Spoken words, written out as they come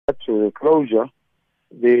the closure,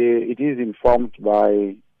 it is informed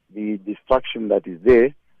by the destruction that is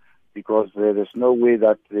there, because there's no way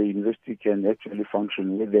that the university can actually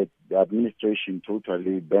function with the administration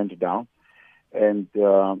totally bent down. And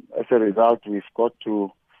as a result, we've got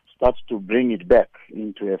to start to bring it back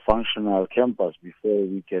into a functional campus before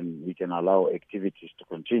we can allow activities to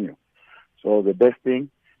continue. So the best thing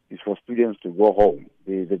is for students to go home.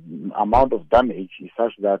 The amount of damage is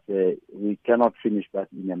such that we cannot finish that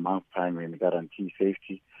in a month's time and guarantee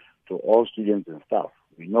safety to all students and staff.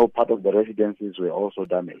 We know part of the residences were also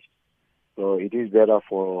damaged. So it is better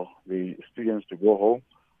for the students to go home.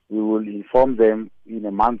 We will inform them in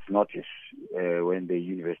a month's notice when the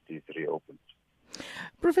university is reopened.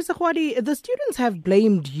 Professor Kgwadi, the students have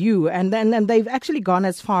blamed you and they've actually gone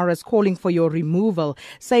as far as calling for your removal,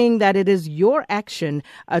 saying that it is your action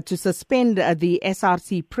to suspend the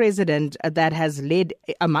SRC president that has led,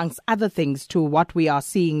 amongst other things, to what we are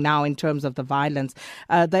seeing now in terms of the violence.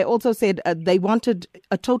 They also said they wanted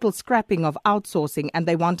a total scrapping of outsourcing and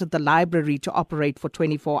they wanted the library to operate for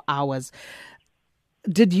 24 hours.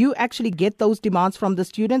 Did you actually get those demands from the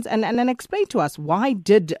students? And then explain to us, why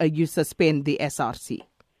did you suspend the SRC?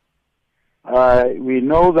 We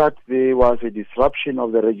know that there was a disruption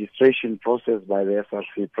of the registration process by the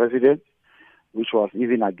SRC president, which was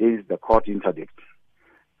even against the court interdict.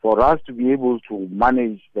 For us to be able to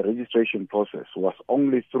manage the registration process was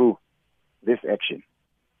only through this action.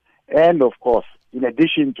 And of course, in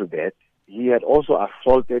addition to that, he had also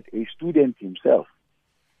assaulted a student himself.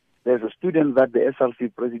 There's a student that the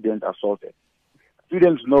SRC president assaulted.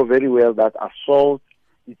 Students know very well that assault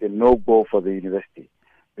is a no-go for the university.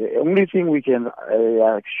 The only thing we can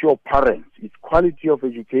assure parents is quality of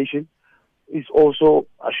education, is also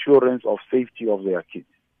assurance of safety of their kids.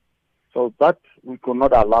 So that we could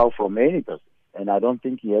not allow from any person, and I don't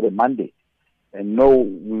think he had a mandate. And no,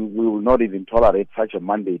 we will not even tolerate such a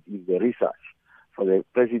mandate if the research for the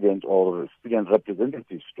president or student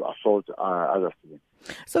representatives to assault other students.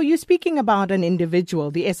 So you're speaking about an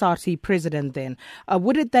individual, the SRC president then.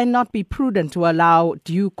 Would it then not be prudent to allow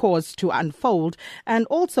due cause to unfold? And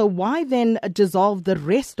also, why then dissolve the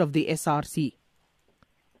rest of the SRC?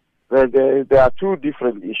 There are two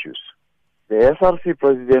different issues. The SRC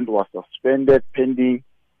president was suspended pending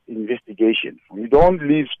investigation. We don't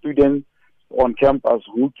leave students on campus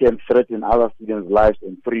who can threaten other students' lives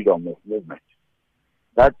and freedom of movement.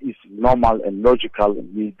 That is normal and logical.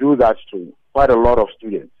 We do that to quite a lot of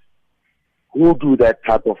students who do that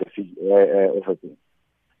type of a thing.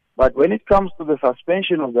 But when it comes to the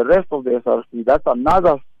suspension of the rest of the SRC, that's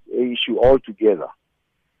another issue altogether.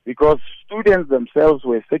 Because students themselves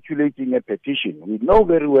were circulating a petition. We know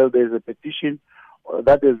very well there's a petition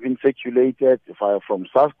that has been circulated from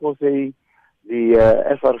SASCO saying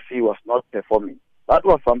the SRC was not performing. That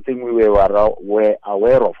was something we were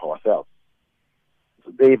aware of ourselves.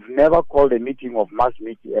 They've never called a mass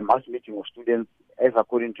meeting of students as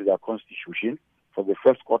according to their constitution for the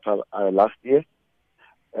first quarter last year.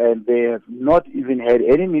 And they have not even had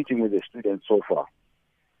any meeting with the students so far.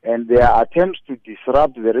 And their attempts to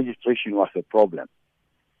disrupt the registration was a problem.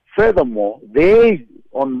 Furthermore, they,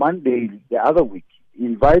 on Monday, the other week,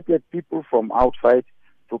 invited people from outside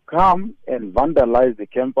to come and vandalize the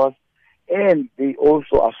campus, and they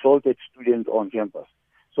also assaulted students on campus.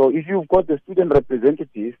 So if you've got the student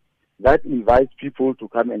representatives that invites people to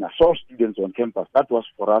come and assault students on campus, that was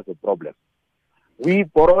for us a problem. We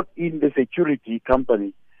brought in the security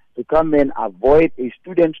company to come and avoid a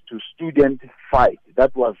student-to-student fight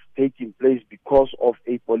that was taking place because of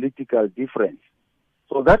a political difference.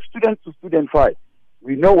 So that student-to-student fight,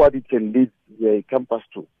 we know what it can lead the campus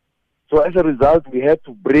to. So as a result, we had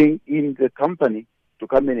to bring in the company to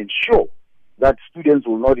come and ensure that students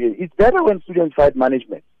will not... It's better when students fight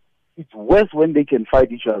management. It's worse when they can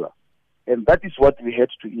fight each other. And that is what we had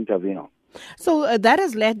to intervene on. So that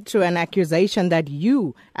has led to an accusation that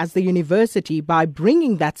you, as the university, by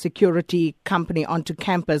bringing that security company onto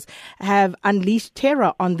campus, have unleashed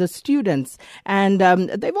terror on the students. And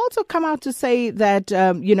they've also come out to say that,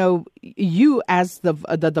 you as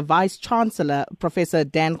the Vice-Chancellor, Professor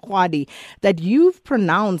Dan Kgwadi, that you've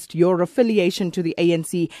pronounced your affiliation to the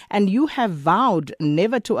ANC and you have vowed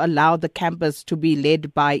never to allow the campus to be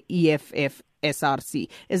led by EFF SRC.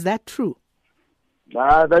 Is that true?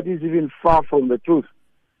 That is even far from the truth.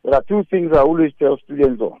 There are two things I always tell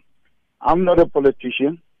students on. I'm not a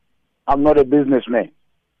politician. I'm not a businessman.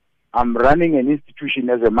 I'm running an institution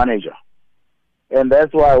as a manager. And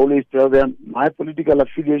that's why I always tell them my political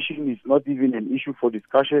affiliation is not even an issue for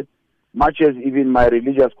discussion, much as even my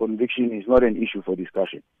religious conviction is not an issue for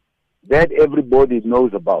discussion. That everybody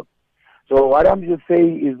knows about. So what I'm just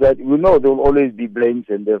saying is that we know there will always be blames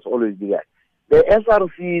and there's always be that. The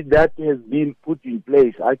SRC that has been put in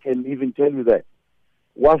place, I can even tell you that,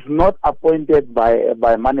 was not appointed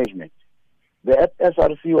by management. The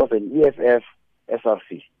SRC was an EFF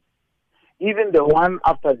SRC. Even the one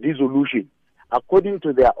after dissolution, according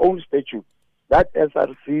to their own statute, that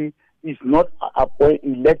SRC is not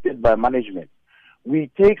elected by management. We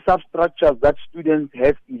take substructures that students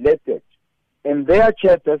have elected, and their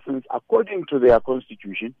chairpersons, according to their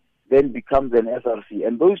constitution, then becomes an SRC.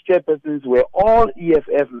 And those chairpersons were all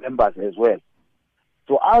EFF members as well.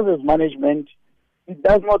 So us as management, it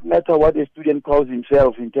does not matter what a student calls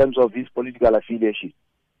himself in terms of his political affiliation.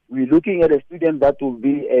 We're looking at a student that will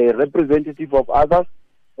be a representative of others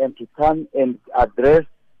and to come and address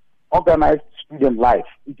organized student life.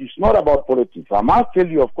 It is not about politics. I must tell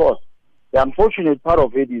you, of course, the unfortunate part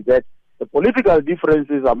of it is that the political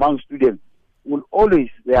differences among students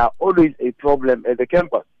they are always a problem at the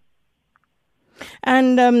campus.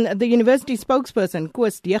 And the university spokesperson,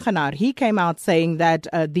 Kgwadi, he came out saying that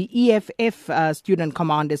the EFF student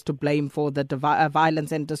command is to blame for the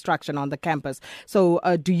violence and destruction on the campus. So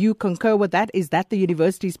do you concur with that? Is that the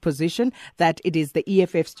university's position, that it is the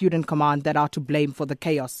EFF student command that are to blame for the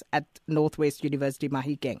chaos at Northwest University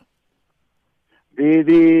Mahikeng?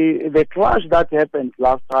 The clash that happened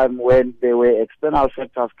last time when there were external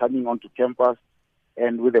factors coming onto campus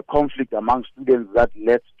and with the conflict among students that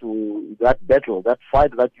led to that battle, that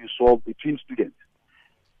fight that you saw between students.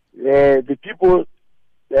 The people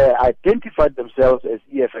identified themselves as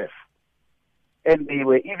EFF, and they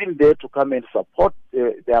were even there to come and support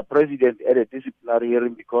their president at a disciplinary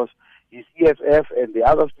hearing because his EFF and the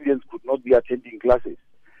other students could not be attending classes.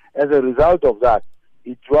 As a result of that,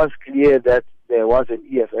 it was clear that there was an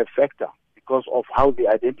EFF factor because of how they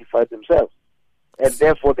identified themselves. And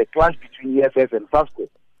therefore, the clash between EFF and SASCO,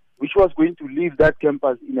 which was going to leave that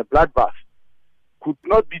campus in a bloodbath, could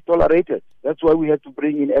not be tolerated. That's why we had to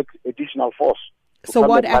bring in additional force. So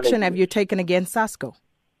what action have you taken against SASCO?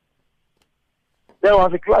 There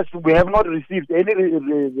was a clash. We have not received any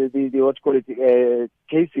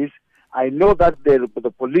cases. I know that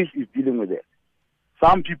the police is dealing with it.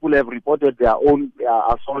 Some people have reported their own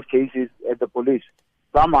assault cases at the police.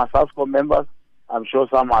 Some are SASCO members. I'm sure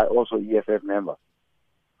some are also EFF members.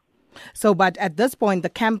 So, but at this point, the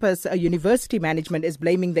campus university management is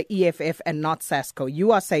blaming the EFF and not SASCO.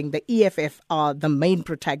 You are saying the EFF are the main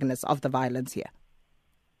protagonists of the violence here.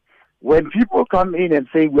 When people come in and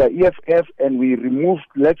say we are EFF and we remove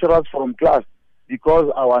lecturers from class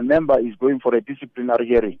because our member is going for a disciplinary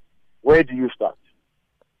hearing, where do you start?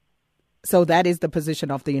 So that is the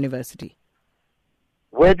position of the university.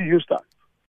 Where do you start?